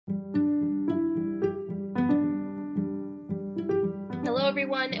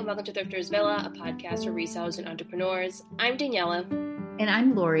everyone, and welcome to Thrifters Villa, a podcast for resellers and entrepreneurs. I'm Daniela. And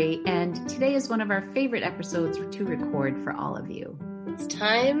I'm Lori, and today is one of our favorite episodes to record for all of you. It's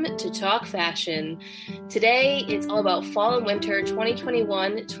time to talk fashion. Today, it's all about fall and winter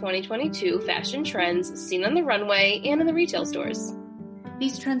 2021-2022 fashion trends seen on the runway and in the retail stores.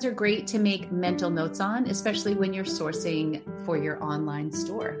 These trends are great to make mental notes on, especially when you're sourcing for your online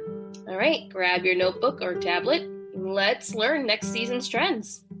store. All right, grab your notebook or tablet. Let's learn next season's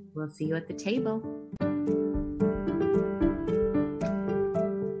trends. We'll see you at the table.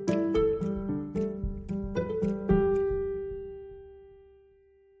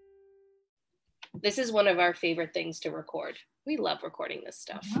 This is one of our favorite things to record. We love recording this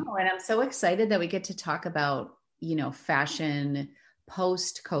stuff. Oh, and I'm so excited that we get to talk about, fashion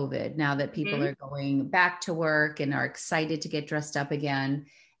post-COVID, now that people are going back to work and are excited to get dressed up again.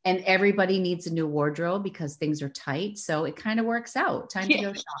 And everybody needs a new wardrobe because things are tight. So it kind of works out. Time to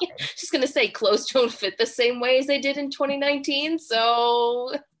go shopping. Just going to say clothes don't fit the same way as they did in 2019.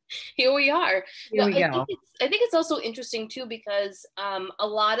 So here we are. I think it's also interesting too, because a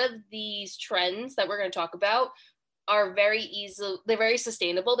lot of these trends that we're going to talk about are they're very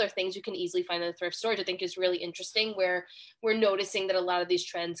sustainable. They're things you can easily find in the thrift store, which I think is really interesting, where we're noticing that a lot of these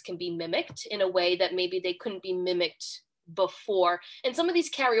trends can be mimicked in a way that maybe they couldn't be mimicked before. And some of these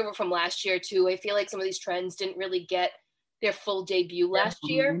carry over from last year too. I feel like some of these trends didn't really get their full debut last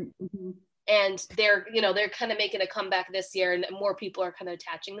year. Mm-hmm. And they're kind of making a comeback this year, and more people are kind of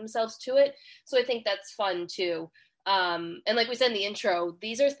attaching themselves to it. So I think that's fun too. And like we said in the intro,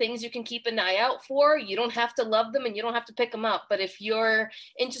 these are things you can keep an eye out for. You don't have to love them and you don't have to pick them up. But if you're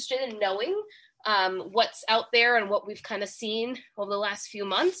interested in knowing what's out there and what we've kind of seen over the last few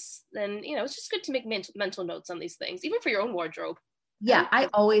months, then, it's just good to make mental notes on these things, even for your own wardrobe. Yeah, I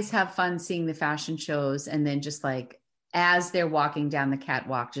always have fun seeing the fashion shows, and then just like, as they're walking down the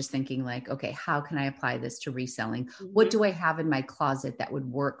catwalk, just thinking like, okay, how can I apply this to reselling? Mm-hmm. What do I have in my closet that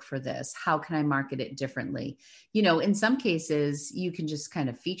would work for this? How can I market it differently? In some cases, you can just kind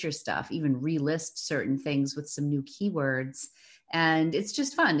of feature stuff, even relist certain things with some new keywords. And it's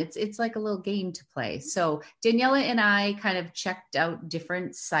just fun. It's like a little game to play. So Daniela and I kind of checked out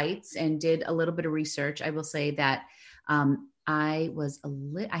different sites and did a little bit of research. I will say that I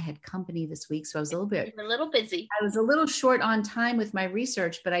had company this week, so I was a little busy. I was a little short on time with my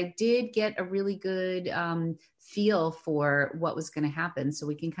research, but I did get a really good feel for what was going to happen. So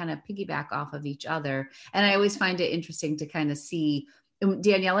we can kind of piggyback off of each other. And I always find it interesting to kind of see.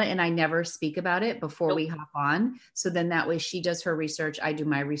 Daniela and I never speak about it before we hop on. So then that way she does her research, I do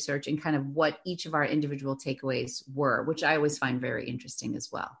my research, and kind of what each of our individual takeaways were, which I always find very interesting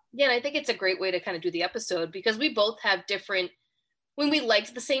as well. Yeah, and I think it's a great way to kind of do the episode, because we both have when we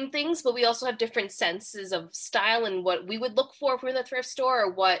liked the same things, but we also have different senses of style and what we would look for from the thrift store,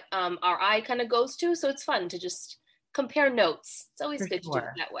 or what our eye kind of goes to. So it's fun to just compare notes. It's always good to do it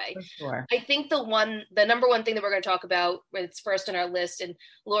that way. For sure. I think the number one thing that we're going to talk about, it's first on our list, and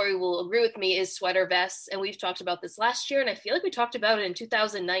Lori will agree with me, is sweater vests. And we've talked about this last year, and I feel like we talked about it in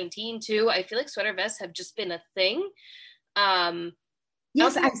 2019 too. I feel like sweater vests have just been a thing.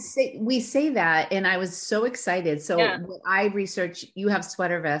 Yes, we say that, and I was so excited. So when I researched, you have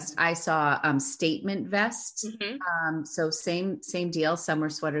sweater vest. I saw statement vests. Mm-hmm. So same deal. Some were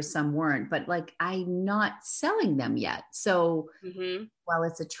sweaters, some weren't. But like, I'm not selling them yet. So while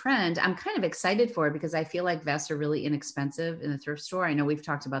it's a trend, I'm kind of excited for it, because I feel like vests are really inexpensive in the thrift store. I know we've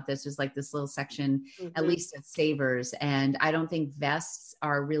talked about this. There's like this little section, at least at Savers, and I don't think vests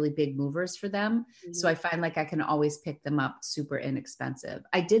are really big movers for them. Mm-hmm. So I find like I can always pick them up super inexpensive.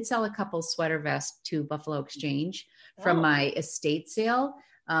 I did sell a couple sweater vests to Buffalo Exchange from my estate sale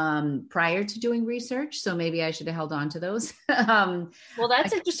prior to doing research. So maybe I should have held on to those. Well,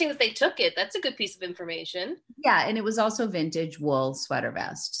 that's interesting that they took it. That's a good piece of information. Yeah. And it was also vintage wool sweater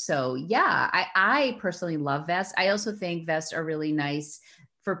vest. So yeah, I personally love vests. I also think vests are really nice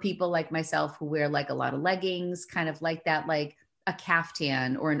for people like myself who wear like a lot of leggings, kind of like that, like a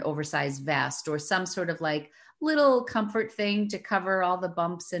caftan or an oversized vest, or some sort of like little comfort thing to cover all the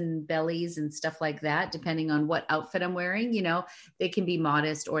bumps and bellies and stuff like that, depending on what outfit I'm wearing. They can be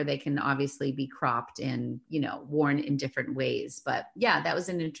modest, or they can obviously be cropped and, worn in different ways. But yeah, that was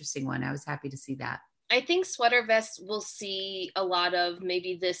an interesting one. I was happy to see that. I think sweater vests we'll see a lot of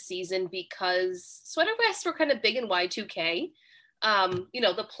maybe this season, because sweater vests were kind of big in Y2K.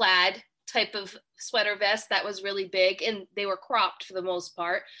 The plaid type of sweater vest that was really big, and they were cropped for the most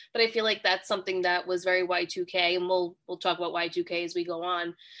part, but I feel like that's something that was very Y2K, and we'll talk about Y2K as we go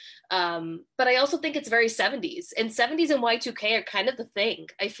on. But I also think it's very 70s, and 70s and Y2K are kind of the thing.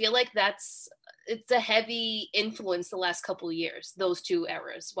 I feel like that's it's a heavy influence the last couple of years, those two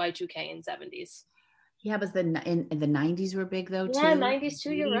eras, Y2K and 70s. Yeah, but in the 90s were big though Yeah, too. 90s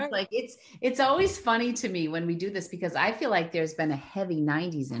too, you're right. Like it's always funny to me when we do this because I feel like there's been a heavy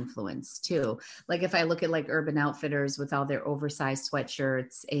 90s influence too. Like if I look at like Urban Outfitters with all their oversized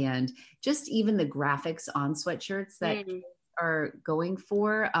sweatshirts and just even the graphics on sweatshirts that are going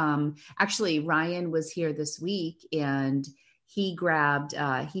for. Actually, Ryan was here this week and he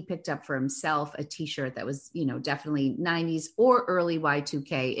picked up for himself a t-shirt that was, definitely 90s or early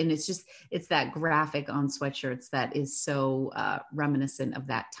Y2K. And it's that graphic on sweatshirts that is so reminiscent of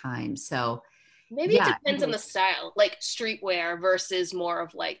that time. So maybe yeah. it depends on the style, like streetwear versus more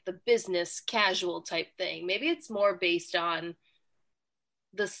of like the business casual type thing. Maybe it's more based on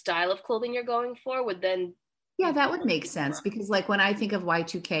the style of clothing you're going for would then. Yeah, that would make sense because like when I think of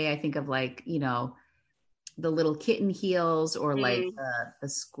Y2K, I think of like, the little kitten heels or like the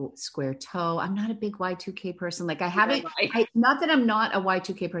square toe. I'm not a big Y2K person. Like I haven't, not that I'm not a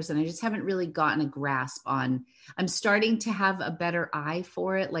Y2K person. I just haven't really gotten a grasp on, I'm starting to have a better eye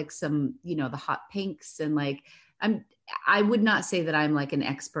for it. Like some, the hot pinks and like, I would not say that I'm like an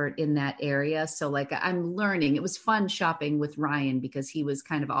expert in that area. So like I'm learning. It was fun shopping with Ryan because he was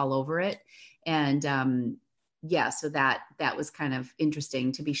kind of all over it. And, yeah, so that was kind of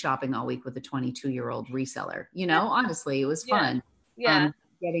interesting to be shopping all week with a 22-year-old reseller. Honestly, it was fun. Yeah.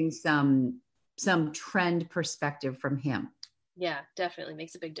 Getting some trend perspective from him. Yeah, definitely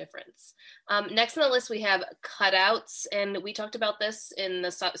makes a big difference. Next on the list, we have cutouts, and we talked about this in the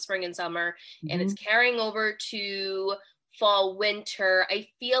spring and summer, and it's carrying over to fall, winter. I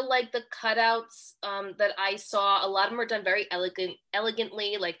feel like the cutouts that I saw, a lot of them are done very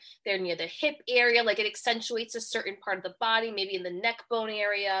elegantly, like they're near the hip area, like it accentuates a certain part of the body, maybe in the neck bone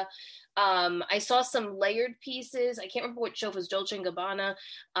area. I saw some layered pieces. I can't remember what show, it was Dolce & Gabbana,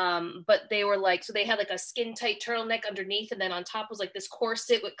 but they were like, so they had like a skin tight turtleneck underneath, and then on top was like this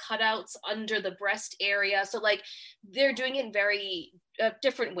corset with cutouts under the breast area. So like they're doing it in very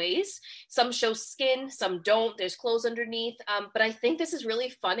different ways. Some show skin, some don't. There's clothes underneath. But I think this is really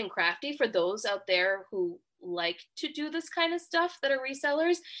fun and crafty for those out there who like to do this kind of stuff that are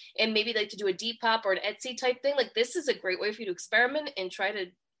resellers and maybe like to do a Depop or an Etsy type thing. Like this is a great way for you to experiment and try to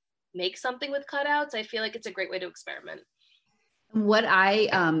make something with cutouts. I feel like it's a great way to experiment. What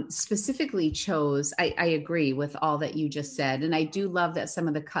I specifically chose, I agree with all that you just said. And I do love that some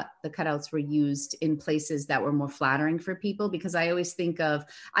of the cutouts were used in places that were more flattering for people, because I always think of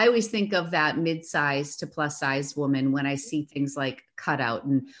that mid-size to plus size woman when I see things like cutout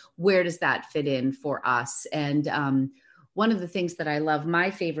and where does that fit in for us? And one of the things that I love,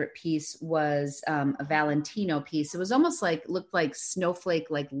 my favorite piece was a Valentino piece. It was almost like, looked like snowflake,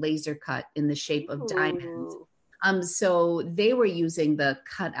 like laser cut in the shape of diamonds. So they were using the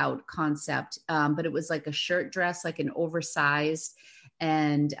cutout concept, but it was like a shirt dress, like an oversized,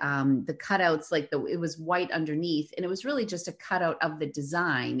 and the cutouts, like it was white underneath, and it was really just a cutout of the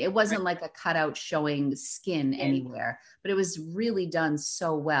design. It wasn't like a cutout showing skin anywhere, but it was really done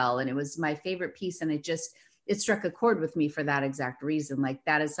so well. And it was my favorite piece. And it struck a chord with me for that exact reason. Like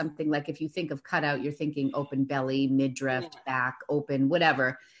that is something, like if you think of cutout, you're thinking open belly, midriff, back, open,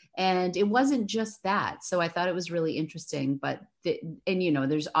 whatever. And it wasn't just that. So I thought it was really interesting. But, there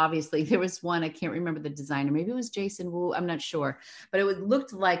was one, I can't remember the designer. Maybe it was Jason Wu. I'm not sure. But it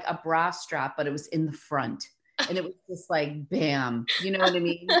looked like a bra strap, but it was in the front. And it was just like, bam, you know what I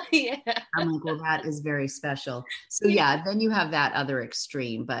mean? Yeah. I'm like, well, that is very special. So yeah, then you have that other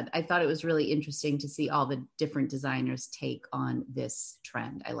extreme, but I thought it was really interesting to see all the different designers take on this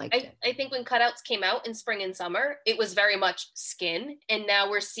trend. I liked it. I think when cutouts came out in spring and summer, it was very much skin. And now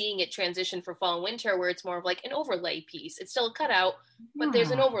we're seeing it transition for fall and winter, where it's more of like an overlay piece. It's still a cutout, but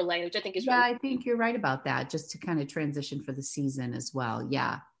there's an overlay, which I think is really I think you're right about that, just to kind of transition for the season as well.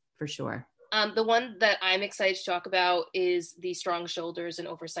 Yeah, for sure. The one that I'm excited to talk about is the strong shoulders and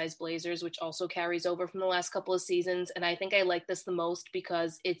oversized blazers, which also carries over from the last couple of seasons. And I think I like this the most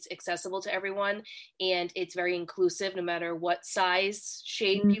because it's accessible to everyone and it's very inclusive. No matter what size,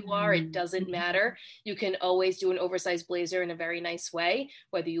 shape you are, it doesn't matter. You can always do an oversized blazer in a very nice way,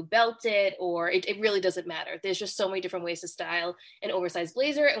 whether you belt it or it really doesn't matter. There's just so many different ways to style an oversized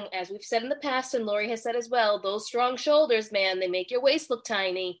blazer. And as we've said in the past, and Lori has said as well, those strong shoulders, man, they make your waist look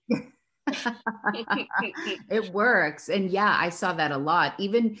tiny. It works. And yeah, I saw that a lot.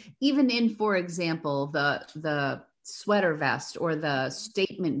 Even in, for example, the sweater vest or the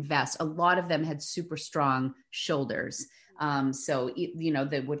statement vest, a lot of them had super strong shoulders. So,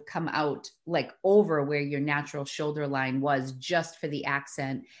 that would come out like over where your natural shoulder line was just for the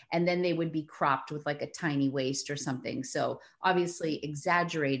accent. And then they would be cropped with like a tiny waist or something. So obviously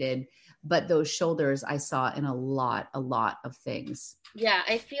exaggerated, but those shoulders I saw in a lot of things. Yeah,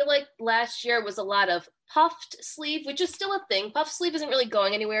 I feel like last year was a lot of puffed sleeve, which is still a thing. Puffed sleeve isn't really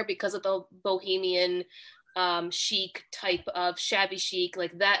going anywhere because of the bohemian chic type of shabby chic,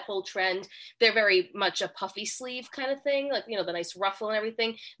 like that whole trend. They're very much a puffy sleeve kind of thing, like, the nice ruffle and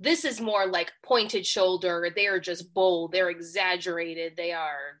everything. This is more like pointed shoulder. They're just bold. They're exaggerated.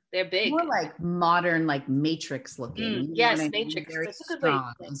 They're big. More like modern, like Matrix looking. Yes, Matrix. Very That's a good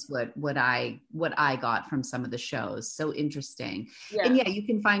strong way. is what I got from some of the shows. So interesting. Yeah. And yeah, you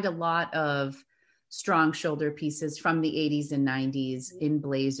can find a lot of strong shoulder pieces from the 80s and 90s in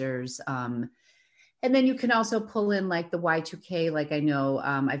blazers. And then you can also pull in like the Y2K, like I know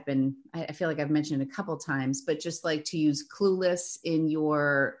I feel like I've mentioned a couple times, but just like to use Clueless in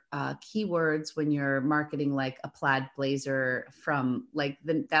your keywords when you're marketing like a plaid blazer from like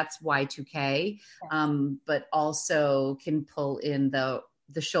that's Y2K, but also can pull in the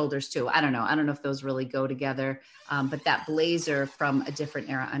shoulders too. I don't know if those really go together, but that blazer from a different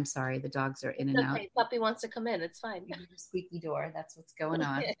era. I'm sorry, the dogs are in and out. Puppy wants to come in. It's fine. Squeaky door. That's what's going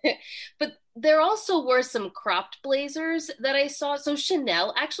on. But there also were some cropped blazers that I saw. So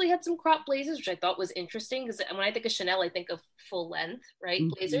Chanel actually had some cropped blazers, which I thought was interesting because when I think of Chanel, I think of full length, right?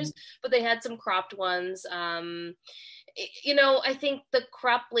 Mm-hmm. Blazers, but they had some cropped ones. I think the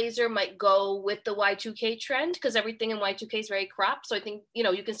crop blazer might go with the Y2K trend because everything in Y2K is very cropped. So I think,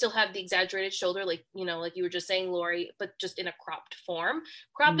 you can still have the exaggerated shoulder, like, like you were just saying, Lori, but just in a cropped form.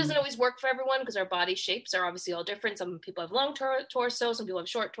 Crop doesn't always work for everyone because our body shapes are obviously all different. Some people have long torsos, some people have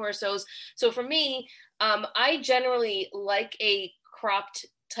short torsos. So for me, I generally like a cropped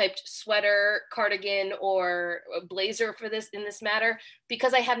typed sweater, cardigan, or a blazer in this matter,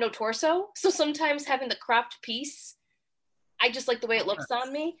 because I have no torso. So sometimes having the cropped piece, I just like the way it looks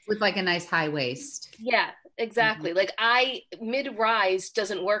on me. With like a nice high waist. Yeah, exactly. Mm-hmm. Like mid-rise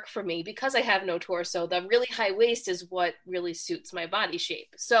doesn't work for me because I have no torso. The really high waist is what really suits my body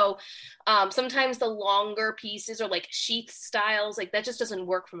shape. So sometimes the longer pieces or like sheath styles, like that just doesn't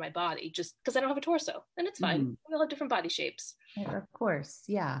work for my body just because I don't have a torso. And it's fine. We all have different body shapes. Of course.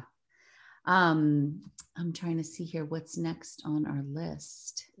 Yeah. I'm trying to see here what's next on our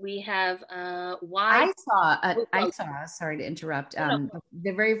list. We have I saw, sorry to interrupt.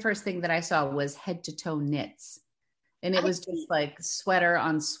 The very first thing that I saw was head to toe knits. And it was just like sweater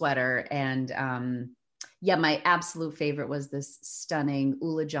on sweater. And my absolute favorite was this stunning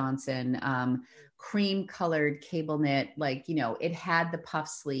Ula Johnson cream colored cable knit. Like, it had the puff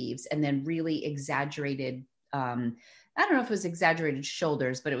sleeves and then really exaggerated I don't know if it was exaggerated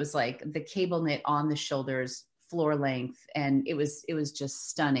shoulders, but it was like the cable knit on the shoulders, floor length. And it was just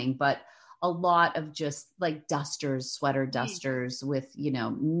stunning, but a lot of just like sweater dusters with,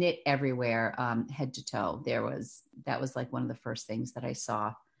 knit everywhere, head to toe. That was like one of the first things that I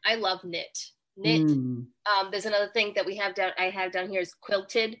saw. I love knit. There's another thing that I have down here is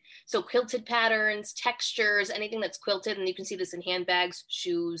quilted. So quilted patterns, textures, anything that's quilted. And you can see this in handbags,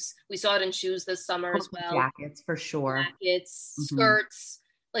 shoes. We saw it in shoes this summer as well. Jackets for sure. Jackets, skirts,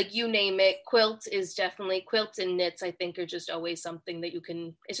 like you name it. Quilts and knits, I think, are just always something that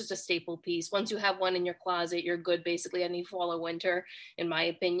it's just a staple piece. Once you have one in your closet, you're good basically any fall or winter, in my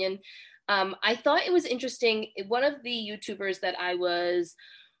opinion. I thought it was interesting. One of the YouTubers that I was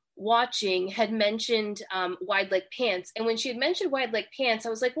watching had mentioned wide leg pants, and when she had mentioned wide leg pants, I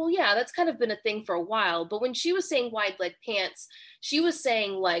was like, well, yeah, that's kind of been a thing for a while. But when she was saying wide leg pants, she was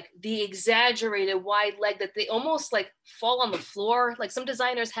saying like the exaggerated wide leg that they almost like fall on the floor. Like some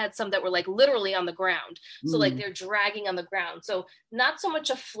designers had some that were like literally on the ground, so like they're dragging on the ground. So not so much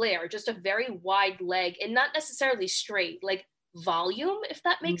a flare, just a very wide leg, and not necessarily straight, like volume, if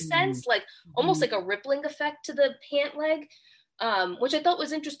that makes sense, like almost like a rippling effect to the pant leg. Which I thought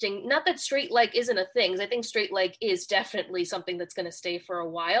was interesting. Not that straight leg isn't a thing, because I think straight leg is definitely something that's going to stay for a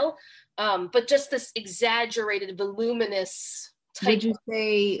while. But just this exaggerated, voluminous type. Would you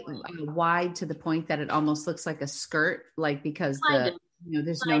say wide to the point that it almost looks like a skirt, like because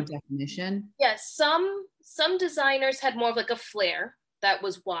there's no definition? Yes, some designers had more of like a flare that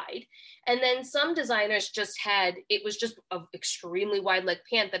was wide, and then some designers it was just an extremely wide leg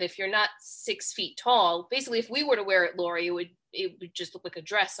pant that if you're not 6 feet tall, basically if we were to wear it, Lori, it would just look like a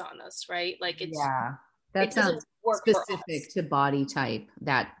dress on us, right? Like that sounds specific to body type,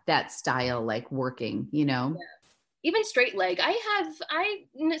 that style, like working, Yeah. Even straight leg,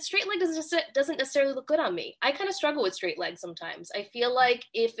 straight leg doesn't necessarily look good on me. I kind of struggle with straight leg sometimes. I feel like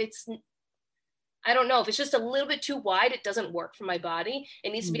if it's I don't know if it's just a little bit too wide. It doesn't work for my body.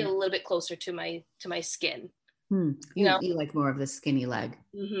 It needs to be a Mm. little bit closer to my skin. Hmm. You know. You like more of the skinny leg.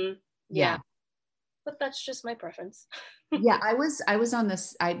 Mm-hmm. Yeah, Yeah. but that's just my preference. Yeah, I was on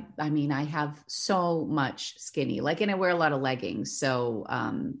this. I mean, I have so much skinny, like, and I wear a lot of leggings. So,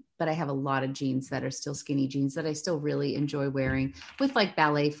 but I have a lot of jeans that are still skinny jeans that I still really enjoy wearing with like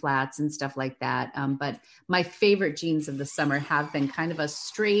ballet flats and stuff like that. But my favorite jeans of the summer have been kind of a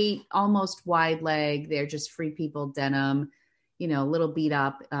straight, almost wide leg. They're just Free People denim, a little beat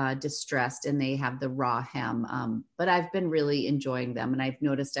up, distressed, and they have the raw hem. But I've been really enjoying them, and I've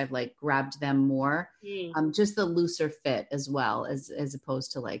noticed I've like grabbed them more. Mm, Just the looser fit as well as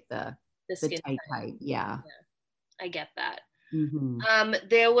opposed to like the skin tight. Yeah. I get that. Mm-hmm.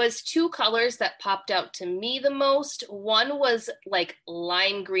 There was two colors that popped out to me the most. One was like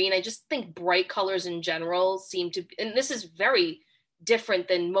lime green. I just think bright colors in general seem to, and this is very different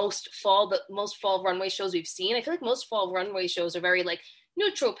than most fall runway shows we've seen. I feel like most fall runway shows are very like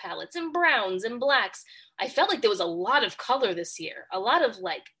neutral palettes and browns and blacks. I felt like there was a lot of color this year, a lot of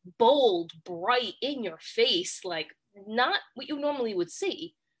like bold, bright, in your face, like not what you normally would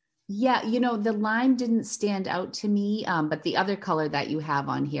see. Yeah, the lime didn't stand out to me, but the other color that you have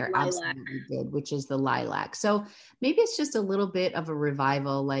on here Lilac. absolutely did, which is the lilac. So maybe it's just a little bit of a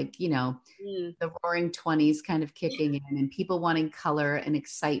revival, like, the roaring 20s kind of kicking in and people wanting color and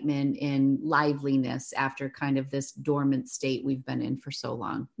excitement and liveliness after kind of this dormant state we've been in for so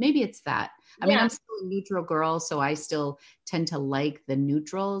long. Maybe it's that. I mean, I'm still a neutral girl, so I still tend to like the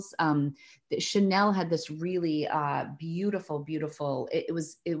neutrals. Chanel had this really beautiful. It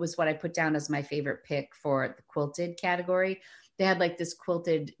was what I put down as my favorite pick for the quilted category. They had like this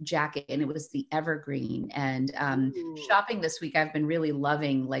quilted jacket, and it was the evergreen. And shopping this week, I've been really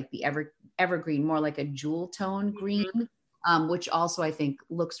loving like the evergreen, more like a jewel tone green. Which also I think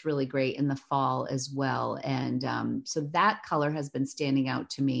looks really great in the fall as well. And so that color has been standing out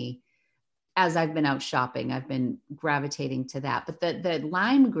to me as I've been out shopping. I've been gravitating to that. But the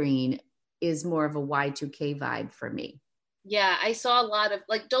lime green is more of a Y2K vibe for me. Yeah, I saw a lot of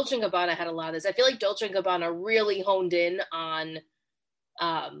like Dolce & Gabbana had a lot of this. I feel like Dolce & Gabbana really honed in on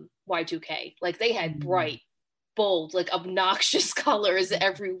Y2K. Like they had bright, bold, like obnoxious colors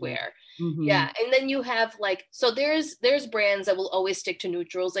everywhere. Mm-hmm. Yeah, and then you have like, so there's brands that will always stick to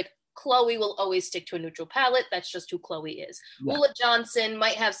neutrals. Like Chloe will always stick to a neutral palette. That's just who Chloe is. Yeah. Ulla Johnson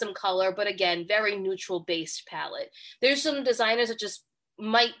might have some color, but again, very neutral based palette. There's some designers that just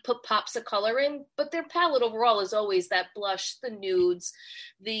might put pops of color in, but their palette overall is always that blush, the nudes,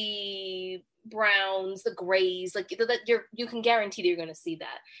 the browns, the grays, like that you can guarantee that you're going to see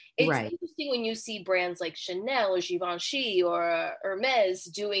that. It's interesting when you see brands like Chanel or Givenchy or Hermes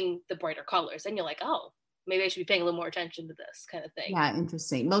doing the brighter colors, and you're like, oh, maybe I should be paying a little more attention to this kind of thing. Yeah,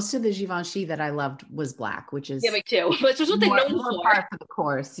 interesting. Most of the Givenchy that I loved was black, which is me too. Which was what they're known for. Par for the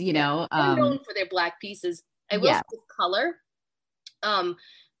course, They're known for their black pieces. I will say color.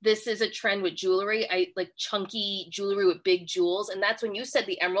 This is a trend with jewelry. I like chunky jewelry with big jewels, and that's when you said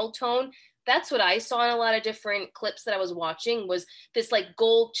the emerald tone. That's what I saw in a lot of different clips that I was watching, was this like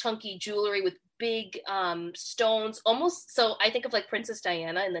gold chunky jewelry with big stones, almost. So I think of like Princess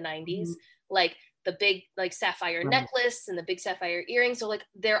Diana in the 90s, like the big like sapphire necklace and the big sapphire earrings. So like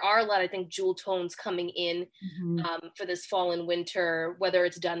there are a lot, I think, jewel tones coming in for this fall and winter, whether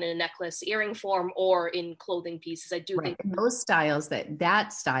it's done in a necklace earring form or in clothing pieces. I do think and those styles,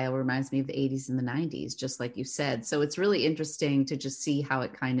 that style reminds me of the 80s and the 90s, just like you said. So it's really interesting to just see how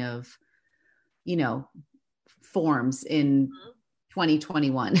it kind of, forms in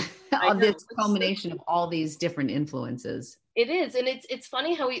 2021. This culmination of all these different influences. It is. And it's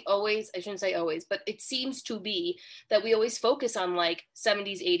funny how we always, I shouldn't say always, but it seems to be that we always focus on like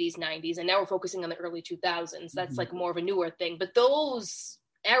 70s, 80s, 90s, and now we're focusing on the early 2000s. That's like more of a newer thing. But those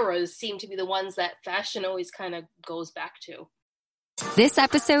eras seem to be the ones that fashion always kind of goes back to. This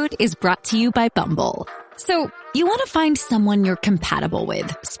episode is brought to you by Bumble. So, you want to find someone you're compatible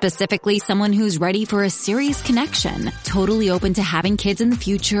with, specifically someone who's ready for a serious connection, totally open to having kids in the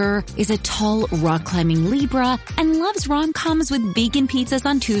future, is a tall, rock-climbing Libra, and loves rom-coms with vegan pizzas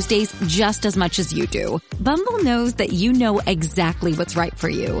on Tuesdays just as much as you do. Bumble knows that you know exactly what's right for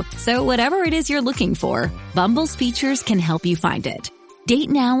you. So whatever it is you're looking for, Bumble's features can help you find it.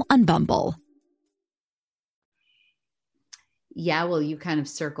 Date now on Bumble. Yeah, well, you kind of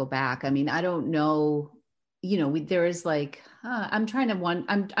circle back. I mean, I don't know, there is like, I'm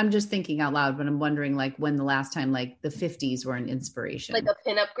just thinking out loud, but I'm wondering like when the last time like the 50s were an inspiration. Like a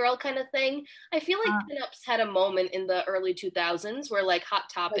pinup girl kind of thing. I feel like pinups had a moment in the early 2000s where like Hot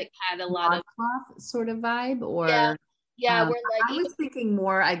Topic had a lot of sort of vibe, or Yeah, we're like I was thinking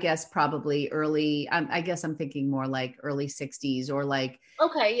more, I guess, probably early. I guess I'm thinking more like early 60s or like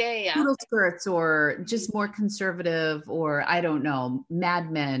okay, yeah. poodle skirts or just more conservative or I don't know,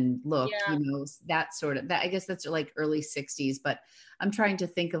 Mad Men look, Yeah. that sort of that. I guess that's like early 60s, but I'm trying to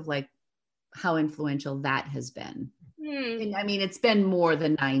think of like how influential that has been. And I mean, it's been more the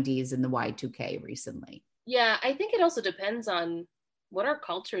 90s and the Y2K recently. Yeah, I think it also depends on what our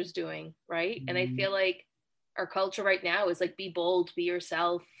culture is doing, right? And I feel like our culture right now is like be bold, be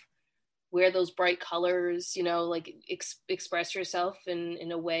yourself, wear those bright colors, like express yourself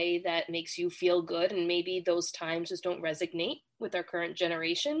in a way that makes you feel good. And maybe those times just don't resonate with our current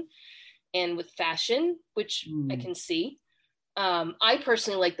generation and with fashion, which I can see. I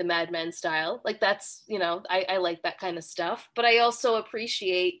personally like the Mad Men style. Like that's, I like that kind of stuff. But I also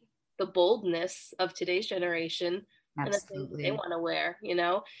appreciate the boldness of today's generation and the things that they want to wear.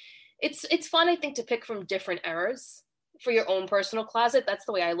 It's fun, I think, to pick from different eras for your own personal closet. That's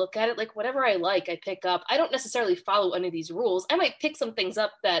the way I look at it. Like whatever I like, I pick up. I don't necessarily follow any of these rules. I might pick some things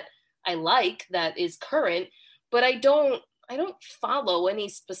up that I like that is current, but I don't follow any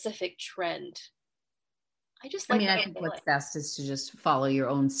specific trend. I think what's best is to just follow your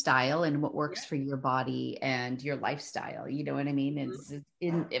own style and what works for your body and your lifestyle. You know what I mean?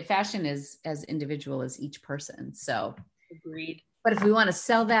 It's fashion is as individual as each person. So agreed. But if we want to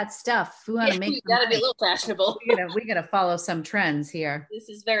sell that stuff, if we want to make, we got to be a little fashionable. we gotta follow some trends here. This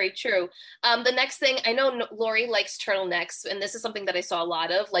is very true. The next thing, I know Lori likes turtlenecks, and this is something that I saw a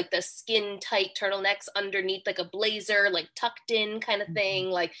lot of, like the skin tight turtlenecks underneath like a blazer, like tucked in kind of thing,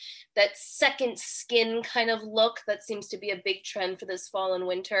 like that second skin kind of look that seems to be a big trend for this fall and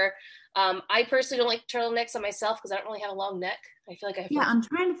winter. I personally don't like turtlenecks on myself because I don't really have a long neck. I feel like I have. Yeah, I'm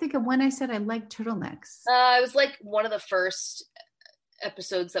trying to think of when I said I like turtlenecks. It was like one of the first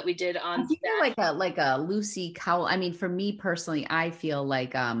episodes that we did on like a Lucy Cowell. I mean, for me personally, I feel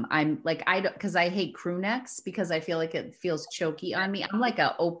like I'm like because I hate crew necks because I feel like it feels choky on me. I'm like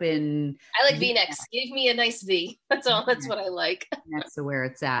a open. I like V-necks. Give me a nice V. That's all. That's what I like. That's where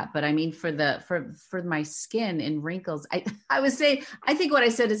it's at. But I mean, for my skin and wrinkles, I would say I think what I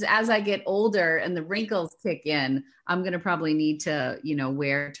said is as I get older and the wrinkles kick in, I'm gonna probably need to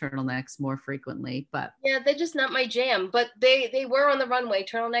wear turtlenecks more frequently. But yeah, they're just not my jam. But they were on the runway.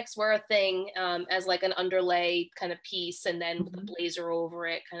 Turtlenecks were a thing as like an underlay kind of piece, and then with a blazer over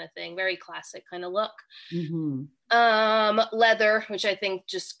it, kind of thing. Very classic kind of look. Leather, which I think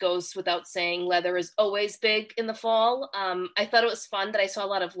just goes without saying, leather is always big in the fall. I thought it was fun that I saw a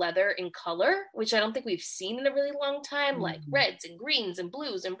lot of leather in color, which I don't think we've seen in a really long time, like reds and greens and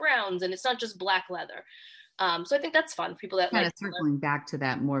blues and browns, and it's not just black leather. So I think that's fun. People that kind of circling back to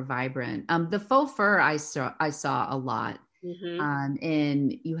that more vibrant. The faux fur I saw a lot.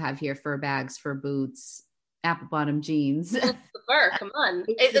 And you have here fur bags, fur boots, apple bottom jeans. The fur, come on.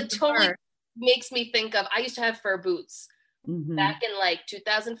 It totally makes me think of, I used to have fur boots back in like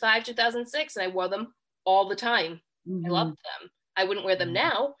 2005, 2006, and I wore them all the time. I loved them. I wouldn't wear them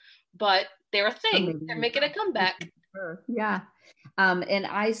now, but they're a thing. They're making a comeback. Yeah. And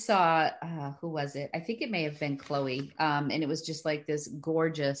I saw, who was it? I think it may have been Chloe. And it was just like this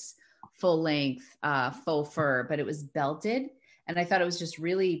gorgeous full length, faux fur, but it was belted. And I thought it was just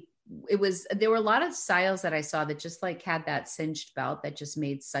really, there were a lot of styles that I saw that just like had that cinched belt that just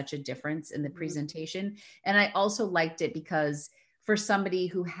made such a difference in the presentation. And I also liked it because for somebody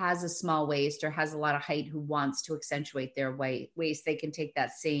who has a small waist or has a lot of height, who wants to accentuate their waist, they can take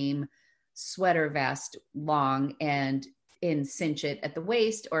that same sweater vest long and cinch it at the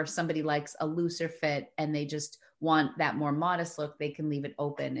waist, or if somebody likes a looser fit and they just want that more modest look, they can leave it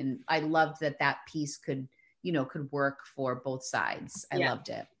open. And I loved that piece could work for both sides. I loved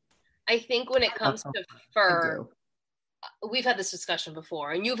it. I think when it comes to fur, we've had this discussion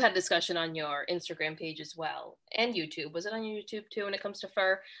before, and you've had discussion on your Instagram page as well, and YouTube. Was it on your YouTube too? When it comes to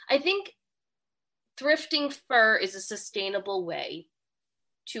fur, I think thrifting fur is a sustainable way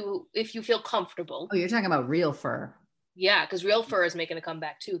to, if you feel comfortable. Oh, you're talking about real fur. Yeah, because real fur is making a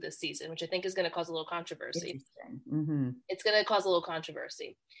comeback too this season, which I think is going to cause a little controversy. It's going to cause a little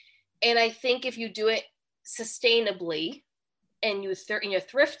controversy. And I think if you do it sustainably and you're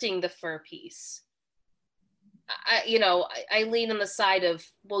thrifting the fur piece, I lean on the side of,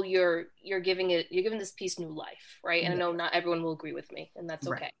 well, you're giving this piece new life, right? And I know not everyone will agree with me, and that's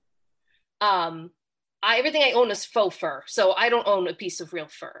okay. Everything I own is faux fur, so I don't own a piece of real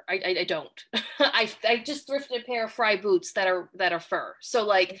fur. I don't. I just thrifted a pair of Frye boots that are fur. So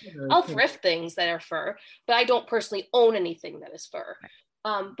like I'll thrift things that are fur, but I don't personally own anything that is fur.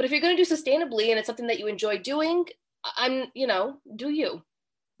 But if you're going to do sustainably and it's something that you enjoy doing, do you?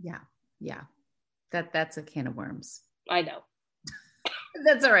 Yeah. That's a can of worms. I know.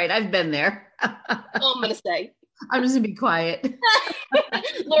 That's all right. I've been there. All I'm going to say. I'm just gonna be quiet.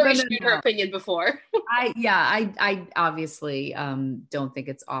 Lori shared her opinion before. I obviously don't think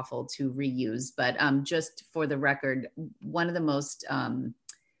it's awful to reuse, but just for the record, one of the most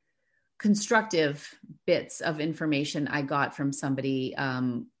constructive bits of information I got from somebody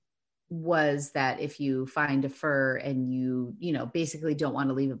was that if you find a fur and you basically don't want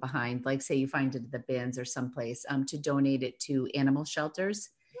to leave it behind, like say you find it at the bins or someplace, to donate it to animal shelters.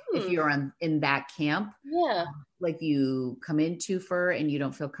 If you're in that camp, like you come into fur and you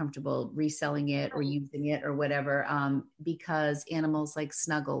don't feel comfortable reselling it or using it or whatever, because animals like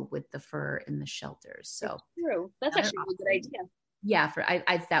snuggle with the fur in the shelters. So that's true. That's actually a good idea. Yeah,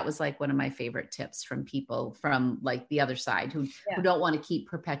 that was like one of my favorite tips from people from like the other side who don't want to keep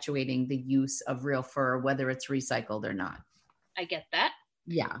perpetuating the use of real fur, whether it's recycled or not. I get that.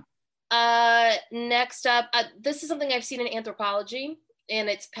 Yeah. Next up, this is something I've seen in anthropology. And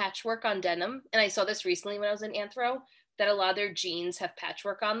it's patchwork on denim. And I saw this recently when I was in anthro, that a lot of their jeans have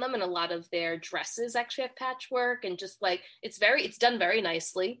patchwork on them and a lot of their dresses actually have patchwork, and just like, it's done very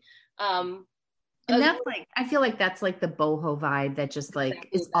nicely. And that's like, I feel like that's like the boho vibe that just like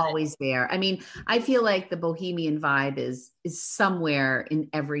exactly is always there. I mean, I feel like the bohemian vibe is somewhere in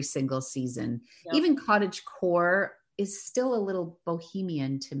every single season. Yep. Even cottagecore is still a little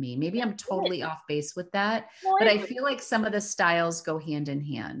bohemian to me. Maybe I'm totally off base with that, but I feel like some of the styles go hand in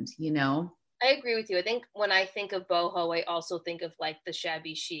hand, I agree with you. I think when I think of boho, I also think of like the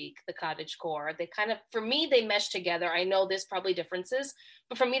shabby chic, the cottagecore. They kind of, for me, they mesh together. I know there's probably differences,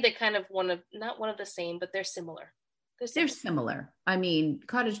 but for me, they kind of not one of the same, but they're similar. They're similar. I mean,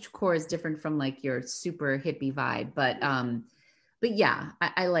 cottagecore is different from like your super hippie vibe, but yeah,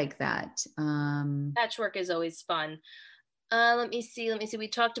 I like that. Patchwork is always fun. Let me see. We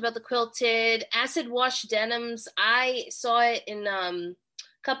talked about the quilted acid wash denims. I saw it in a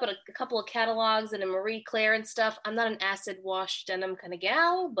couple of catalogs and in Marie Claire and stuff. I'm not an acid wash denim kind of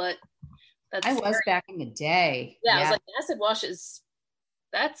gal, but I was back in the day. Yeah, I was like, acid wash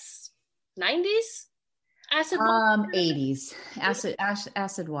that's 90s. Acid wash? 80s. Acid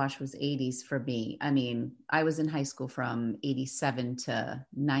wash was 80s for me. I mean, I was in high school from 87 to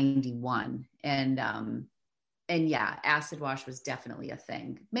 91. And yeah, acid wash was definitely a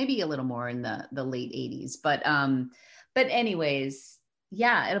thing. Maybe a little more in the late 80s. But anyways,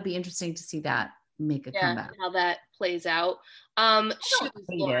 yeah, it'll be interesting to see that make a comeback. How that plays out.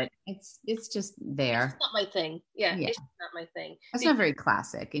 It's just there. It's not my thing. Yeah. It's not my thing. It's not very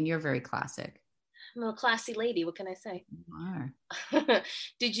classic, and you're very classic. I'm a classy lady. What can I say? You are.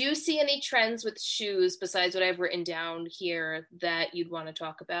 Did you see any trends with shoes besides what I've written down here that you'd want to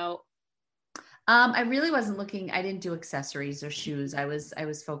talk about? I really wasn't looking. I didn't do accessories or shoes. I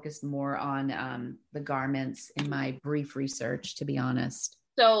was focused more on the garments in my brief research, to be honest.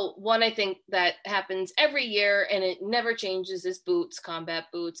 So one I think that happens every year and it never changes is boots, combat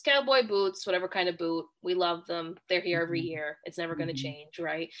boots, cowboy boots, whatever kind of boot. We love them. They're here every year. It's never going to change,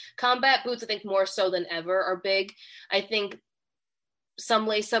 right? Combat boots, I think more so than ever, are big. I think some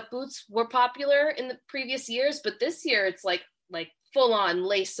lace-up boots were popular in the previous years, but this year it's like full-on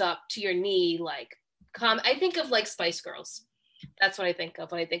lace-up to your knee. I think of like Spice Girls. That's what I think of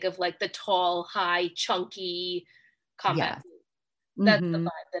when I think of like the tall, high, chunky combat boot. That's the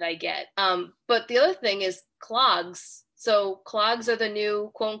vibe that I get. But the other thing is clogs. So clogs are the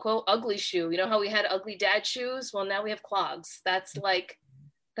new quote unquote ugly shoe. You know how we had ugly dad shoes? Well, now we have clogs. That's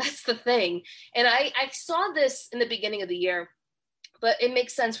the thing. And I saw this in the beginning of the year, but it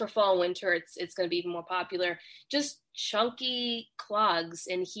makes sense for fall and winter. It's going to be even more popular. Just chunky clogs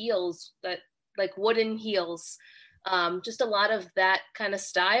and heels, that like wooden heels. Just a lot of that kind of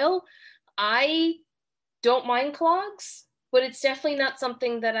style. I don't mind clogs, but it's definitely not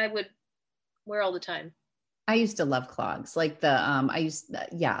something that I would wear all the time. I used to love clogs, like I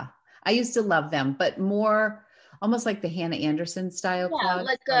used to love them, but more almost like the Hannah Anderson style clogs.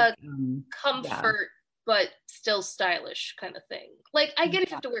 Like a comfort, but still stylish kind of thing. Like I get if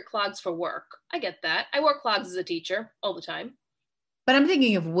you have to wear clogs for work. I get that. I wore clogs as a teacher all the time. But I'm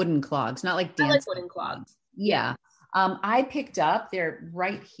thinking of wooden clogs, not like dance. I like wooden clogs. Yeah. I picked up, they're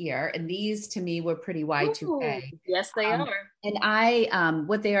right here, and these to me were pretty Y2K. Yes, they are. And I,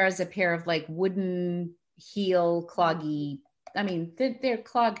 what they are is a pair of like wooden heel cloggy, I mean, they're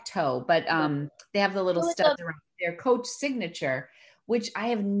clog toe, but they have the little studs around. They're Coach Signature, which I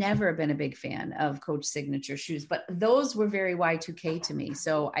have never been a big fan of Coach Signature shoes, but those were very Y2K to me.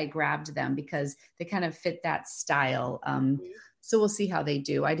 So I grabbed them because they kind of fit that style. So we'll see how they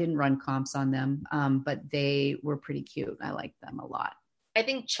do. I didn't run comps on them, but they were pretty cute. I liked them a lot. I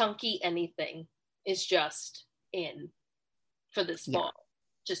think chunky anything is just in for this Yeah. fall.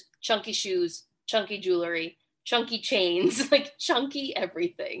 Just chunky shoes, chunky jewelry, chunky chains, like chunky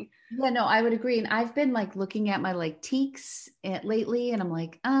everything. Yeah, no, I would agree. And I've been like looking at my like teaks lately, and I'm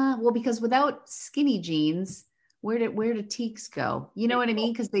like, well, because without skinny jeans, where do teaks go? You know what I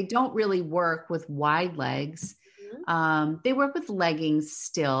mean? Because they don't really work with wide legs. They work with leggings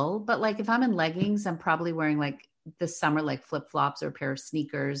still, but like if I'm in leggings, I'm probably wearing like this summer like flip-flops or a pair of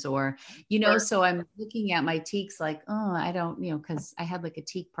sneakers, or Sure. so I'm looking at my teaks like, oh, I don't, because I had like a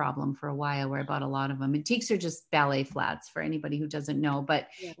teak problem for a while where I bought a lot of them. And teaks are just ballet flats for anybody who doesn't know, but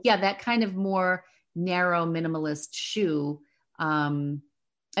yeah, that kind of more narrow minimalist shoe,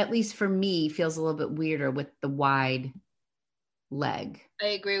 at least for me, feels a little bit weirder with the wide leg. I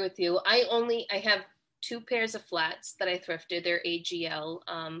agree with you. I have 2 pairs of flats that I thrifted. They're AGL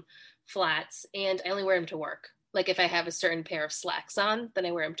flats, and I only wear them to work. Like if I have a certain pair of slacks on, then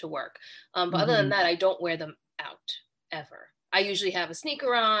I wear them to work. But other than that, I don't wear them out ever. I usually have a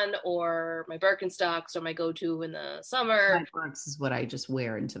sneaker on or my Birkenstocks or my go-to in the summer. My Birks is what I just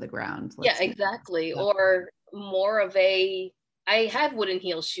wear into the ground. Yeah, exactly. Or more of I have wooden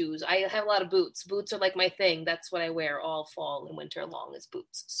heel shoes. I have a lot of boots. Boots are like my thing. That's what I wear all fall and winter long is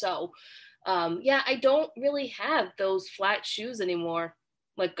boots. So I don't really have those flat shoes anymore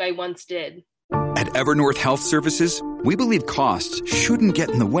like I once did. At Evernorth Health Services, we believe costs shouldn't get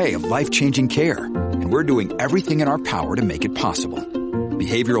in the way of life-changing care, and we're doing everything in our power to make it possible.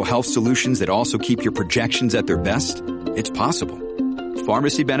 Behavioral health solutions that also keep your projections at their best? It's possible.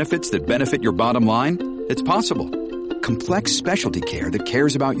 Pharmacy benefits that benefit your bottom line? It's possible. Complex specialty care that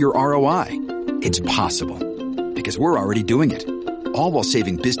cares about your ROI? It's possible. Because we're already doing it. All while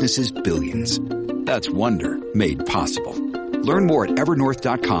saving businesses billions. That's Wonder made possible. Learn more at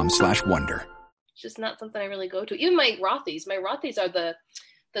evernorth.com/wonder. It's just not something I really go to. Even my Rothy's are the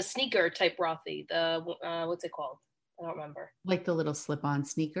sneaker type Rothy. The what's it called? I don't remember. Like the little slip-on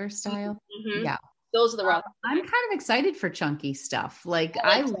sneaker style. Mm-hmm. Yeah. Those are the Rothy. I'm kind of excited for chunky stuff. Like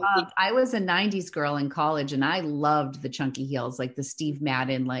I was a 90s girl in college, and I loved the chunky heels, like the Steve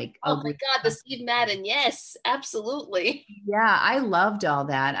Madden, like, oh my God, the Steve Madden. Yes, absolutely. Yeah. I loved all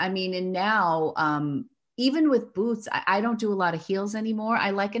that. I mean, and now, even with boots, I don't do a lot of heels anymore.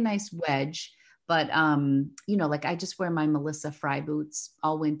 I like a nice wedge, but, like I just wear my Melissa Fry boots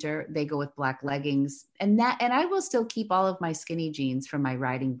all winter. They go with black leggings, and I will still keep all of my skinny jeans from my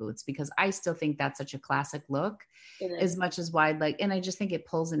riding boots because I still think that's such a classic look as much as wide leg. And I just think it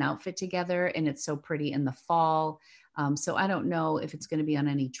pulls an outfit together, and it's so pretty in the fall. So I don't know if it's going to be on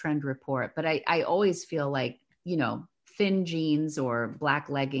any trend report, but I always feel like, thin jeans or black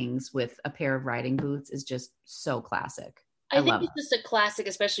leggings with a pair of riding boots is just so classic. I think it's just a classic,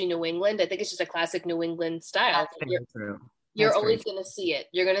 especially New England. I think it's just a classic New England style. That's very true. You're always going to see it.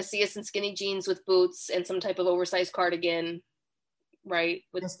 You're going to see us in skinny jeans with boots and some type of oversized cardigan, right?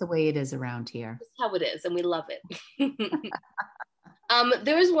 That's the way it is around here. That's how it is, and we love it.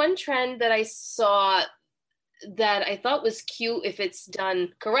 There was one trend that I saw that I thought was cute if it's done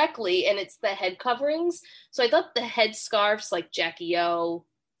correctly, and it's the head coverings. So I thought the head scarves, like Jackie O,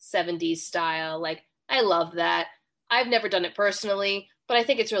 70s style, like I love that. I've never done it personally, but I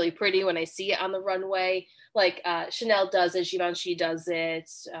think it's really pretty when I see it on the runway. Like Chanel does it, Givenchy does it,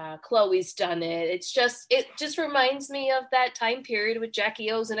 Chloe's done it. It just reminds me of that time period with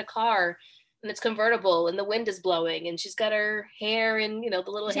Jackie O's in a car, and it's convertible, and the wind is blowing, and she's got her hair and the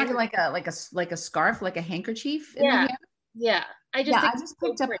little hair. Like a scarf, like a handkerchief. Yeah. I just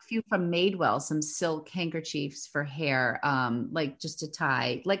picked up a few from Madewell, some silk handkerchiefs for hair, like just to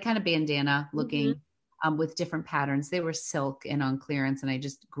tie, like kind of bandana looking. With different patterns. They were silk and on clearance, and I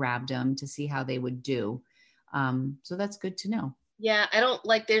just grabbed them to see how they would do. So that's good to know. Yeah, I don't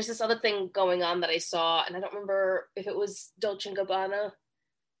like, there's this other thing going on that I saw, and I don't remember if it was Dolce & Gabbana.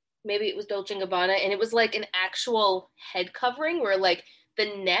 Maybe it was Dolce & Gabbana, and it was like an actual head covering where like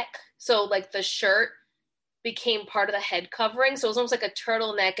the neck, so like the shirt became part of the head covering. So it was almost like a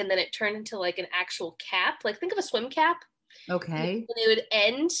turtleneck, and then it turned into like an actual cap. Like think of a swim cap. Okay. And it would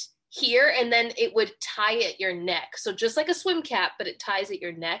end here, and then it would tie at your neck. So just like a swim cap, but it ties at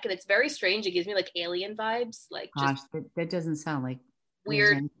your neck, and it's very strange. It gives me like alien vibes. Like, gosh, that doesn't sound like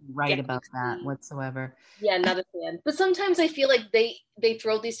weird. Right about that whatsoever. Yeah, not a fan. But sometimes I feel like they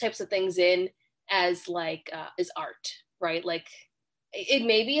throw these types of things in as like as art, right? Like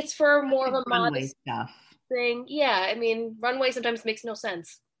maybe it's for more of a modest stuff thing. Yeah, I mean, runway sometimes makes no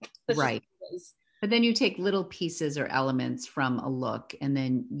sense. Right. But then you take little pieces or elements from a look, and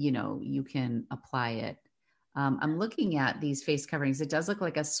then, you can apply it. I'm looking at these face coverings. It does look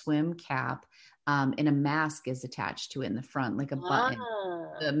like a swim cap, and a mask is attached to it in the front, like a button.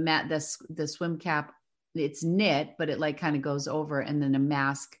 The swim cap it's knit, but it like kind of goes over, and then a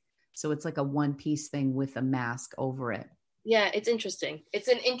mask. So it's like a one piece thing with a mask over it. Yeah, it's interesting. It's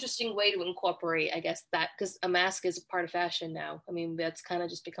an interesting way to incorporate, I guess, that, because a mask is a part of fashion now. I mean, that's kind of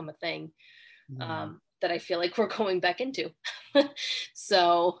just become a thing that I feel like we're going back into.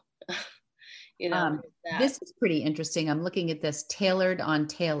 So, this is pretty interesting. I'm looking at this tailored on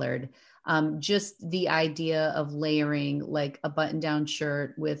tailored. Just the idea of layering like a button down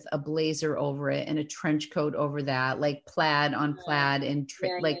shirt with a blazer over it and a trench coat over that, like plaid on plaid and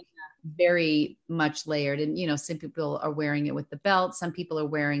very much layered. And, you know, some people are wearing it with the belt. Some people are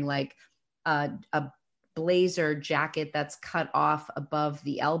wearing like a blazer jacket that's cut off above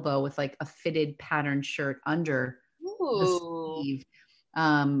the elbow with like a fitted patterned shirt under the sleeve.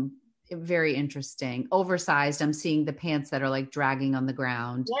 Very interesting. Oversized. I'm seeing the pants that are like dragging on the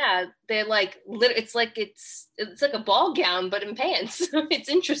ground. Yeah, they're like it's like a ball gown but in pants. It's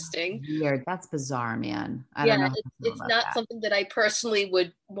interesting. Weird. That's bizarre, man. I don't know. It's not something that I personally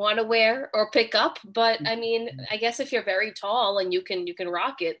would want to wear or pick up, but I mean, I guess if you're very tall and you can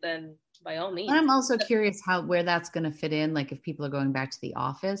rock it, then by all means. And I'm also curious where that's going to fit in, like if people are going back to the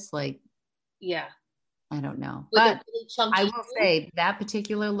office, like I don't know. But really I will say that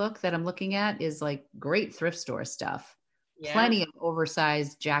particular look that I'm looking at is like great thrift store stuff. Yeah. Plenty of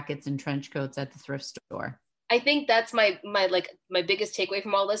oversized jackets and trench coats at the thrift store. I think that's my biggest takeaway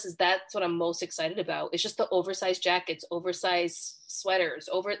from all this is that's what I'm most excited about. It's just the oversized jackets, oversized sweaters,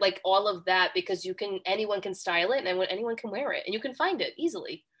 over like all of that, because anyone can style it and anyone can wear it and you can find it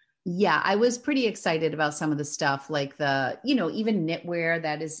easily. Yeah, I was pretty excited about some of the stuff like the, even knitwear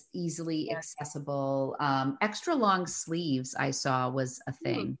that is easily accessible. Extra long sleeves I saw was a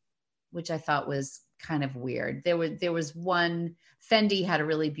thing, which I thought was kind of weird. There was one, Fendi had a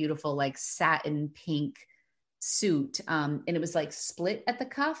really beautiful like satin pink suit, and it was like split at the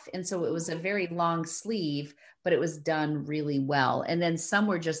cuff. And so it was a very long sleeve, but it was done really well. And then some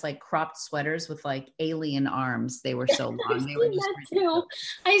were just like cropped sweaters with like alien arms. They were so long. They were just too.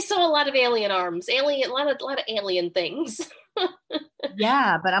 I saw a lot of alien arms, a lot of alien things.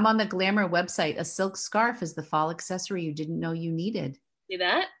 Yeah, but I'm on the Glamour website. A silk scarf is the fall accessory you didn't know you needed. See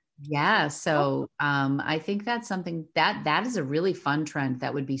that? Yeah. So I think that's something that is a really fun trend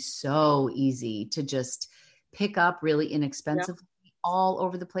that would be so easy to just pick up really inexpensively. All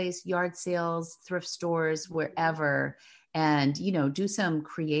over the place, yard sales, thrift stores, wherever, and do some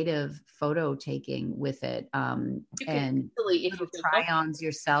creative photo taking with it, and try-ons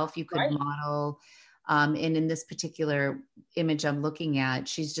yourself. You could model, and in this particular image I'm looking at,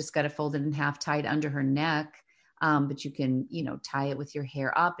 she's just got it folded in half, tied under her neck, but you can tie it with your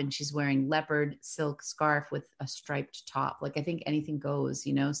hair up, and she's wearing leopard silk scarf with a striped top. Like I think anything goes,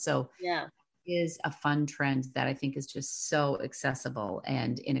 so yeah. Is a fun trend that I think is just so accessible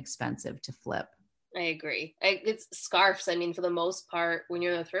and inexpensive to flip. I agree. It's scarves. I mean, for the most part, when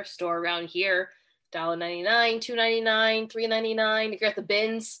you're in a thrift store around here, $1.99, $2.99, $3.99. If you're at the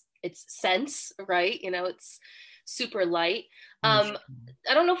bins, it's cents, right? It's super light. I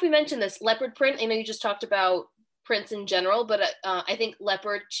don't know if we mentioned this leopard print. I know you just talked about prints in general, but I think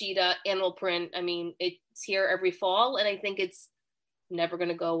leopard, cheetah, animal print. I mean, it's here every fall, and I think it's never going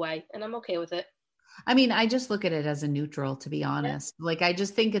to go away, and I'm okay with it. I mean, I just look at it as a neutral, to be honest. Yeah. Like, I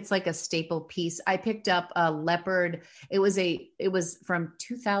just think it's like a staple piece. I picked up a leopard. It was from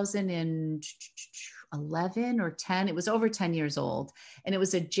 2011 or 10. It was over 10 years old. And it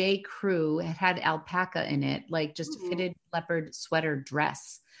was a J. Crew. It had alpaca in it, like just a fitted leopard sweater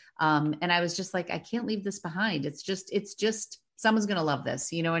dress. And I was just like, I can't leave this behind. It's just someone's going to love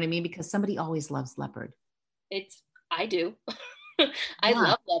this. You know what I mean? Because somebody always loves leopard. I do. I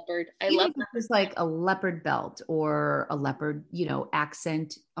love leopard. It's like a leopard belt or a leopard,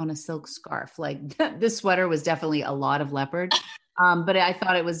 accent on a silk scarf. Like this sweater was definitely a lot of leopard, but I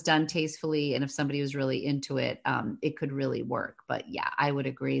thought it was done tastefully. And if somebody was really into it, it could really work. But yeah, I would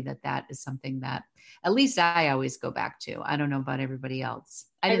agree that is something that at least I always go back to. I don't know about everybody else.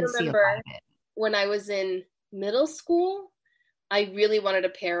 I didn't see a lot of it. When I was in middle school, I really wanted a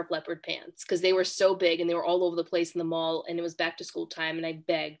pair of leopard pants because they were so big and they were all over the place in the mall, and it was back to school time, and I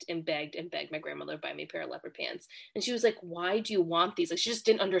begged and begged and begged my grandmother to buy me a pair of leopard pants. And she was like, why do you want these? Like, she just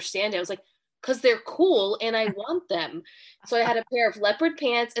didn't understand it. I was like, because they're cool and I want them. So I had a pair of leopard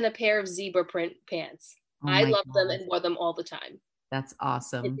pants and a pair of zebra print pants. I loved them and wore them all the time. That's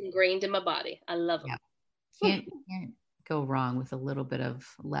awesome. It's ingrained in my body. I love them. Yeah. Can't go wrong with a little bit of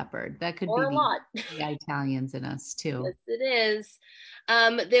leopard. That could or be a lot. The Italians in us too. Yes, it is.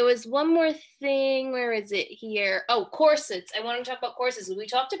 There was one more thing. Where is it here? Oh, corsets. I want to talk about corsets. We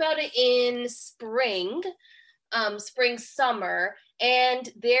talked about it in spring, summer, and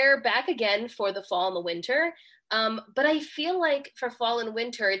they're back again for the fall and the winter. But I feel like for fall and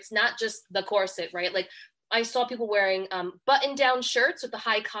winter, it's not just the corset, right? Like I saw people wearing button-down shirts with the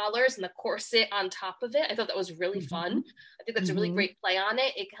high collars and the corset on top of it. I thought that was really fun. I think that's a really great play on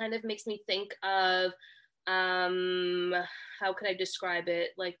it. It kind of makes me think of, how can I describe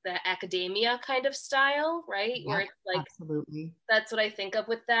it? Like the academia kind of style, right? Yeah, where it's like, absolutely. that's what I think of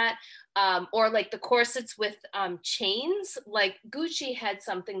with that. Or like the corsets with chains. Like Gucci had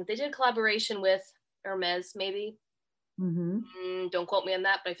something, they did a collaboration with Hermes, maybe. Don't quote me on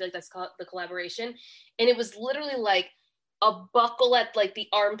that, but I feel like that's the collaboration. And it was literally like a buckle at like the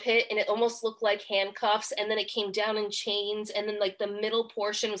armpit, and it almost looked like handcuffs, and then it came down in chains, and then like the middle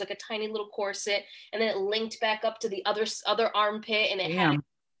portion was like a tiny little corset, and then it linked back up to the other armpit, and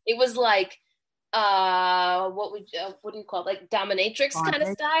it was like what do you call it? Like dominatrix kind of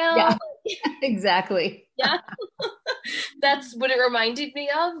style. Yeah. Exactly. Yeah. That's what it reminded me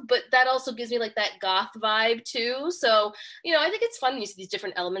of, but that also gives me like that goth vibe too. So, I think it's fun to see these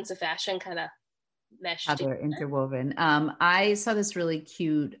different elements of fashion kind of meshed how they're interwoven. I saw this really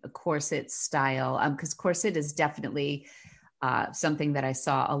cute corset style, because corset is definitely something that I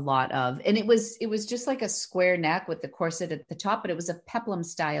saw a lot of, and it was just like a square neck with the corset at the top, but it was a peplum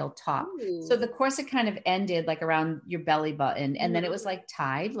style top. Ooh. So the corset kind of ended like around your belly button, and then it was like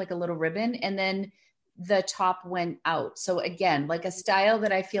tied like a little ribbon, and then the top went out. So again, like a style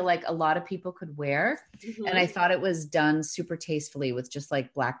that I feel like a lot of people could wear. And I thought it was done super tastefully with just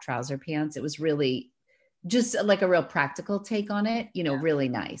like black trouser pants. It was really just like a real practical take on it, really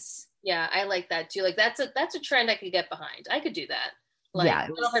nice. Yeah, I like that too. Like that's a trend I could get behind. I could do that. Like, I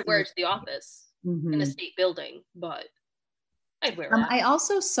don't know if I'd wear it to the office in a state building, but I'd wear that. I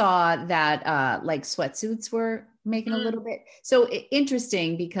also saw that like sweatsuits were making a little bit. So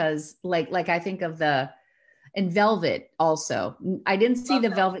interesting because like I think of and velvet also. I didn't see the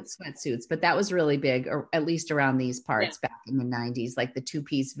velvet sweatsuits, but that was really big, or at least around these parts back in the 90s, like the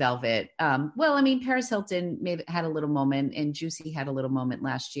 2-piece velvet. Well, I mean, Paris Hilton maybe had a little moment, and Juicy had a little moment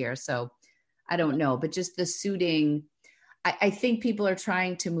last year. So I don't know, but just the suiting, I think people are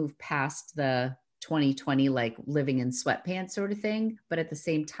trying to move past the 2020, like living in sweatpants sort of thing. But at the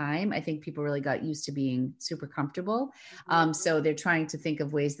same time, I think people really got used to being super comfortable. So they're trying to think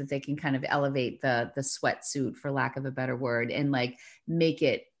of ways that they can kind of elevate the sweatsuit, for lack of a better word, and like make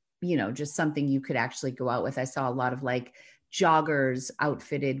it, just something you could actually go out with. I saw a lot of like joggers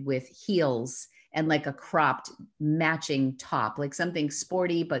outfitted with heels and like a cropped matching top, like something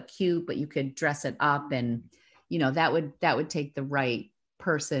sporty, but cute, but you could dress it up. And, that would take the right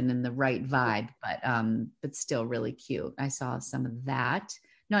person and the right vibe, but still really cute. I saw some of that,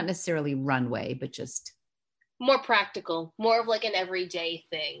 not necessarily runway, but just more practical, more of like an everyday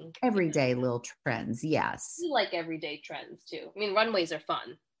thing. Everyday little trends. Yes. I like everyday trends too. I mean, runways are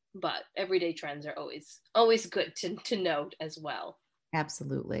fun, but everyday trends are always good to note as well.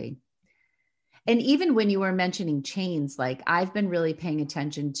 Absolutely. And even when you were mentioning chains, like I've been really paying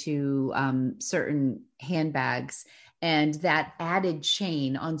attention to certain handbags, and that added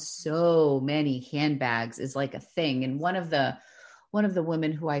chain on so many handbags is like a thing. And one of the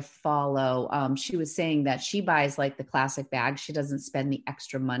women who I follow, she was saying that she buys like the classic bag. She doesn't spend the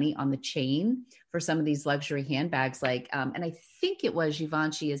extra money on the chain for some of these luxury handbags. Like, and I think it was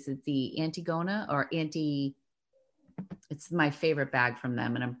Givenchy, is it the Antigona or it's my favorite bag from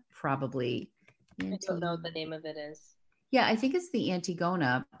them. And I'm probably, I don't know what the name of it is. Yeah, I think it's the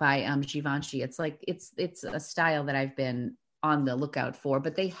Antigona by Givenchy. It's like it's a style that I've been on the lookout for,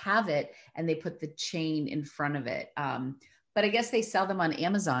 but they have it and they put the chain in front of it. But I guess they sell them on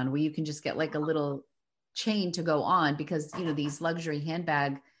Amazon, where you can just get like a little chain to go on, because these luxury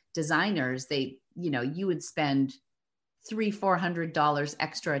handbag designers, you would spend $300-400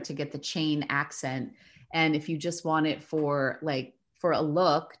 extra to get the chain accent, and if you just want it for a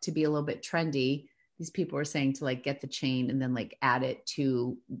look to be a little bit trendy, these people are saying to like get the chain and then like add it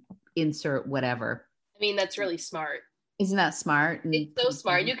to insert whatever. I mean, that's really smart. Isn't that smart? It's so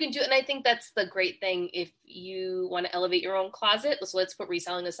smart. You can do, and I think that's the great thing. If you want to elevate your own closet, so let's put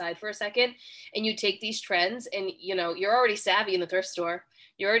reselling aside for a second, and you take these trends, and you're already savvy in the thrift store.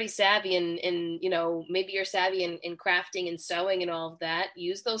 You're already savvy in maybe you're savvy in crafting and sewing and all of that.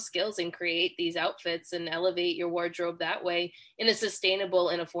 Use those skills and create these outfits and elevate your wardrobe that way in a sustainable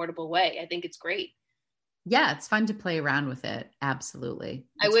and affordable way. I think it's great. Yeah, it's fun to play around with it. Absolutely.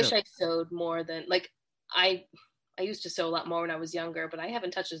 I wish I sewed more than I used to sew a lot more when I was younger, but I haven't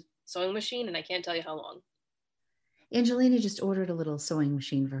touched a sewing machine and I can't tell you how long. Angelina just ordered a little sewing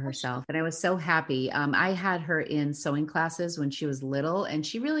machine for herself, and I was so happy. I had her in sewing classes when she was little, and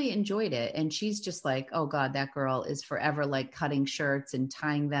she really enjoyed it. And she's just like, oh God, that girl is forever like cutting shirts and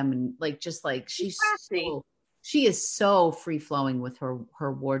tying them, and like just like she is so free flowing with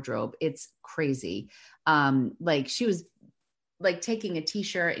her wardrobe. It's crazy. Like she was like taking a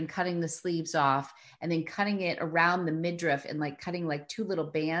t-shirt and cutting the sleeves off and then cutting it around the midriff and like cutting like 2 little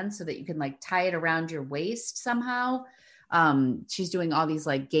bands so that you can like tie it around your waist somehow. She's doing all these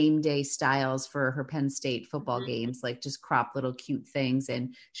like game day styles for her Penn State football games, like just crop little cute things.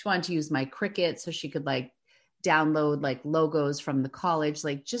 And she wanted to use my Cricut so she could like download like logos from the college.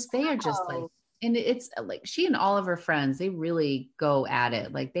 Like just, they are just like, and it's like she and all of her friends, they really go at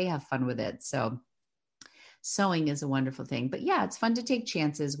it. Like they have fun with it. So sewing is a wonderful thing. But yeah, it's fun to take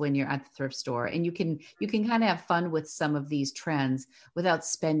chances when you're at the thrift store, and you can kind of have fun with some of these trends without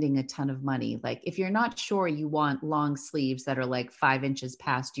spending a ton of money. Like if you're not sure you want long sleeves that are like 5 inches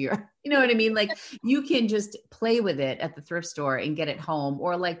past your, you know what I mean? Like you can just play with it at the thrift store and get it home,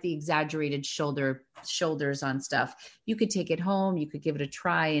 or like the exaggerated shoulders on stuff. You could take it home, you could give it a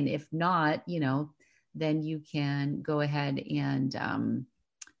try. And if not, you know, then you can go ahead and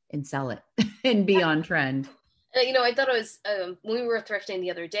sell it and be on trend. You know, I thought it was, when we were thrifting the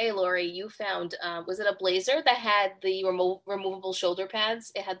other day, Lori, you found, was it a blazer that had the removable shoulder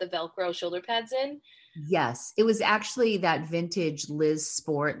pads? It had the Velcro shoulder pads in. Yes. It was actually that vintage Liz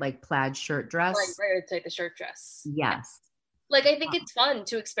Sport, like plaid shirt dress. Right. It's like the shirt dress. Yes. Like, I think it's fun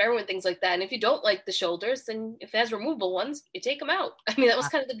to experiment with things like that. And if you don't like the shoulders, then if it has removable ones, you take them out. I mean, that was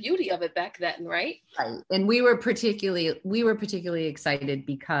kind of the beauty of it back then, right? Right. And we were particularly excited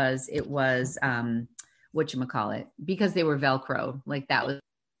because it was, whatchamacallit, because they were Velcro. Like that was.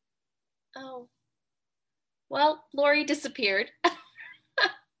 Oh, well, Lori disappeared.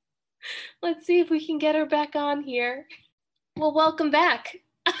 Let's see if we can get her back on here. Well, welcome back.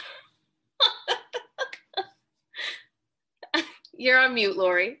 You're on mute,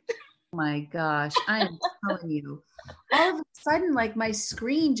 Lori. Oh my gosh, I'm telling you. All of a sudden, like my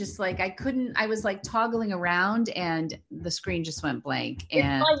screen just like, I was like toggling around and the screen just went blank.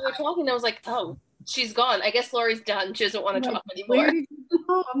 And you were talking, I was like, oh, she's gone. I guess Lori's done. She doesn't want to talk anymore. Where did you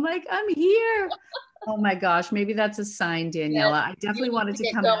go? I'm like, I'm here. Oh my gosh, maybe that's a sign, Daniela. I definitely wanted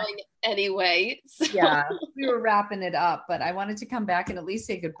to come back anyway. So. Yeah, we were wrapping it up, but I wanted to come back and at least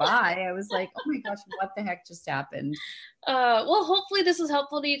say goodbye. I was like, oh my gosh, what the heck just happened? Well, hopefully this was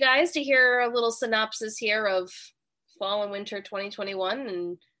helpful to you guys to hear a little synopsis here of fall and winter 2021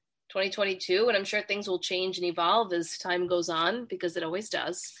 and 2022. And I'm sure things will change and evolve as time goes on, because it always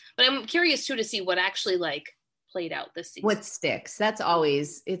does. But I'm curious too to see what actually like played out this season. What sticks. It's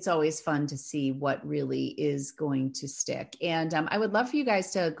always fun to see what really is going to stick. And I would love for you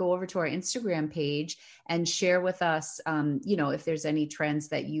guys to go over to our Instagram page and share with us, you know, if there's any trends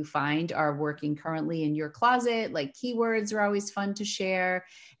that you find are working currently in your closet. Like keywords are always fun to share,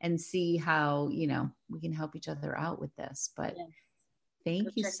 and see how, you know, we can help each other out with this. But yeah. Thank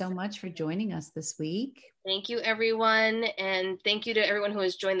you so much for joining us this week. Thank you, everyone. And thank you to everyone who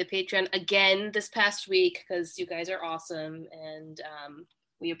has joined the Patreon again this past week, because you guys are awesome. And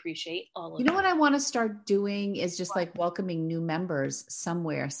we appreciate all of you. You know what I want to start doing is just like welcoming new members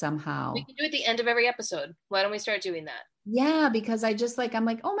somewhere, somehow. We can do it at the end of every episode. Why don't we start doing that? Yeah, because I just like, I'm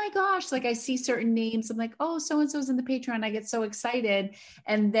like, oh my gosh, like I see certain names. I'm like, oh, so-and-so's in the Patreon. I get so excited.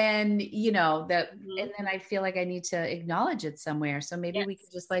 And then, you know, that, and then I feel like I need to acknowledge it somewhere. So maybe we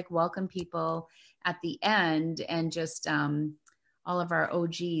could just like welcome people at the end, and just all of our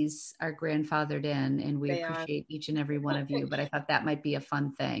OGs are grandfathered in, and we appreciate each and every one of you. But I thought that might be a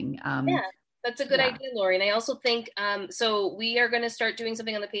fun thing. Yeah. That's a good idea, Lori. And I also think, so we are going to start doing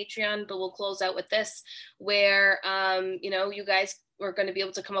something on the Patreon, but we'll close out with this, where, you know, you guys are going to be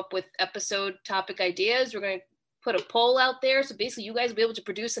able to come up with episode topic ideas. We're going to put a poll out there. So basically you guys will be able to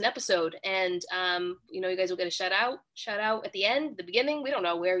produce an episode, and, you know, you guys will get a shout out at the end, the beginning. We don't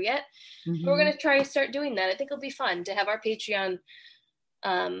know where yet. But we're going to try to start doing that. I think it'll be fun to have our Patreon,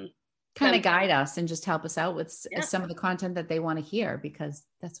 kind of guide us and just help us out with some of the content that they want to hear, because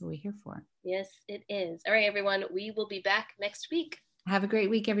that's what we're here for. Yes, it is. All right, everyone. We will be back next week. Have a great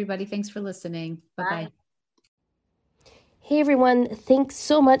week, everybody. Thanks for listening. Bye-bye. Hey everyone, thanks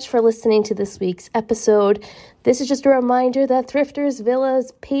so much for listening to this week's episode. This is just a reminder that Thrifters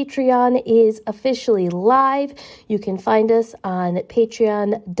Villa's Patreon is officially live. You can find us on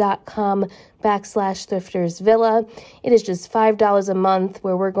patreon.com/thriftersvilla. It is just $5 a month,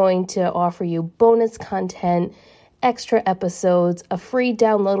 where we're going to offer you bonus content, extra episodes, a free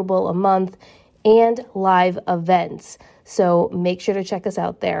downloadable a month, and live events. So make sure to check us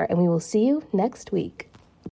out there, and we will see you next week.